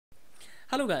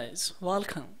Hello guys,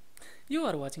 welcome. You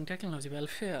are watching Technology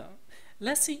Welfare.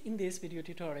 Let's see in this video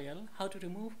tutorial how to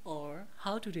remove or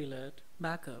how to delete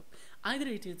backup. Either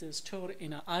it is stored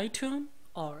in an iTunes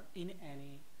or in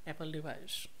any Apple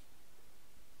device.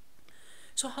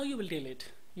 So how you will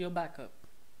delete your backup?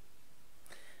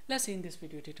 Let's see in this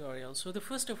video tutorial. So the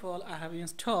first of all, I have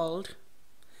installed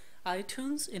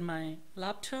iTunes in my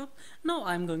laptop. Now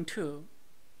I'm going to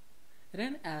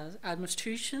run as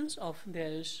administrations of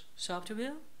this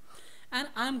software, and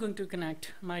I'm going to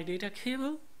connect my data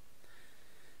cable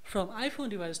from iPhone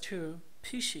device to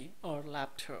PC or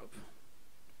laptop.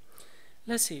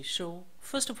 Let's see. So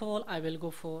first of all, I will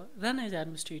go for run as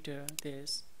administrator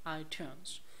this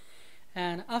iTunes,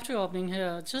 and after opening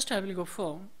here, just I will go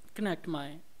for connect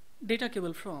my data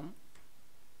cable from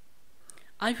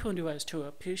iPhone device to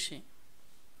a PC.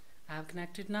 I have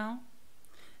connected now.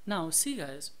 Now see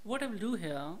guys, what I will do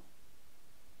here,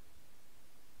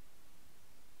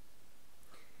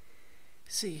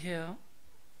 see here,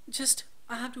 just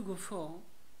I have to go for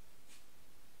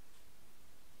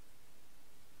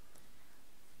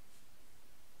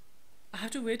I have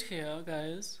to wait here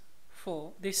guys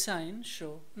for this sign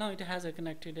show. Now it has a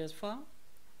connected as far.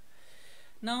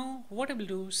 Now what I will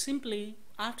do, simply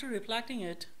after reflecting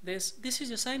it, this is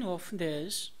a sign of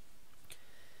this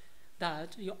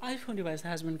that your iPhone device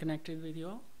has been connected with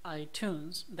your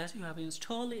iTunes that you have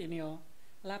installed in your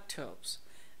laptops.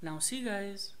 Now see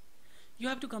guys, you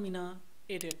have to come in a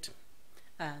edit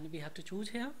and we have to choose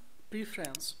here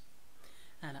preference,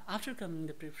 and after coming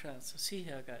the preference, see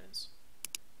here guys,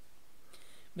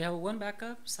 we have one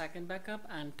backup, second backup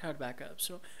and third backup.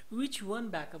 So which one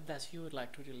backup that you would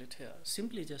like to delete here,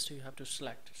 simply just you have to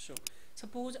select. So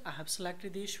suppose I have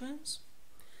selected these ones.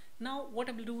 Now what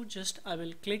I will do, just I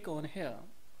will click on here,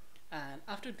 and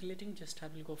after deleting, just I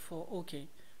will go for OK.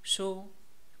 So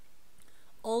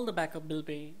all the backup will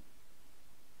be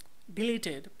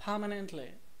deleted permanently.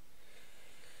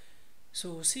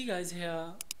 So see guys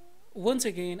here, once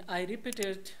again I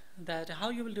repeated that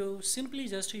how you will do, simply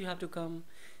just you have to come,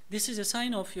 this is a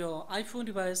sign of your iPhone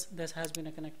device that has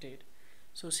been connected.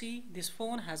 So see, this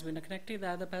phone has been connected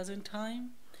at the present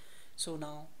time. So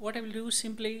now what I will do,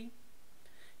 simply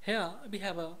here we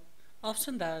have a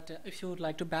option that if you would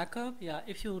like to backup,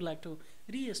 if you would like to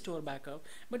restore backup,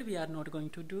 but we are not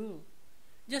going to do.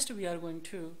 Just we are going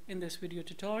to, in this video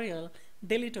tutorial,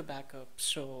 delete a backup.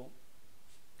 So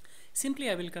simply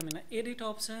I will come in a edit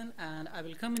option and I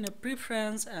will come in a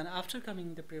preference, and after coming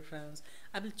in the preference,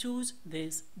 I will choose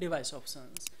these device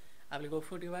options. I will go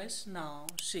for device. Now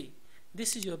see,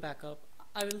 this is your backup.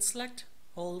 I will select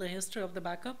all the history of the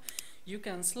backup. You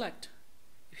can select,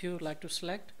 if you would like to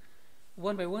select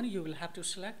one by one, you will have to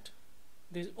select.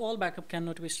 This all backup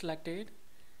cannot be selected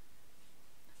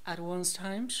at one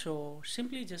time. So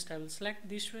simply just I will select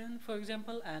this one for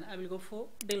example, and I will go for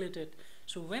delete it.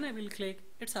 So when I will click,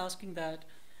 it's asking that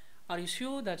are you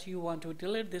sure that you want to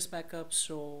delete this backup?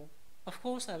 So of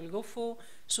course I will go for,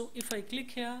 so if I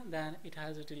click here, then it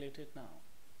has deleted now.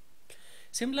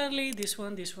 Similarly this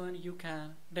one you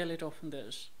can delete off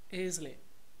this easily,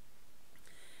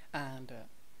 and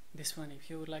this one if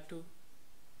you would like to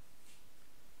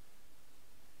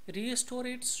restore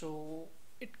it, so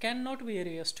it cannot be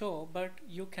restored, but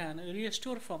you can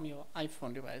restore from your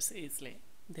iPhone device easily,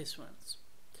 this ones.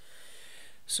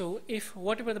 So if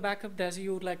whatever the backup that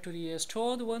you would like to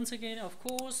restore, once again of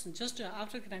course just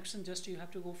after connection, just you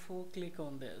have to go for click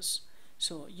on this.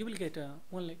 So you will get a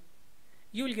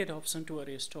you will get option to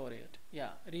restore it,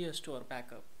 restore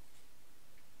backup.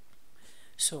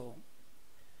 So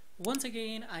once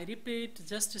again I repeat,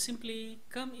 just simply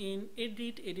come in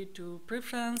edit to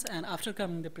preference, and after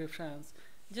coming the preference,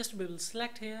 just we will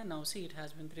select here. Now see, it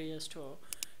has been restored.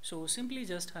 So simply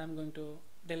just I am going to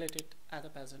delete it at the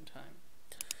present time.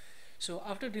 So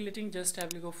after deleting, just I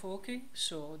will go for OK.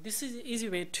 So this is easy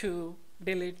way to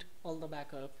delete all the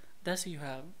backup that you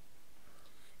have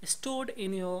stored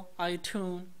in your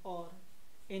iTunes or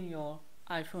in your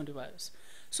iPhone device.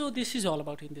 So this is all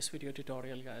about in this video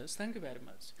tutorial guys. Thank you very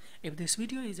much. If this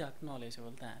video is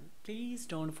acknowledgeable, then please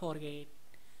don't forget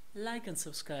like and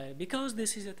subscribe, because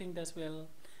this is a thing that will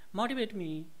motivate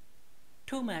me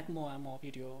to make more and more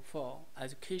video for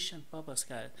education purpose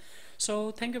guys.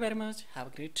 So thank you very much. Have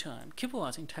a great time. Keep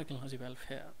watching Technology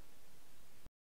Welfare.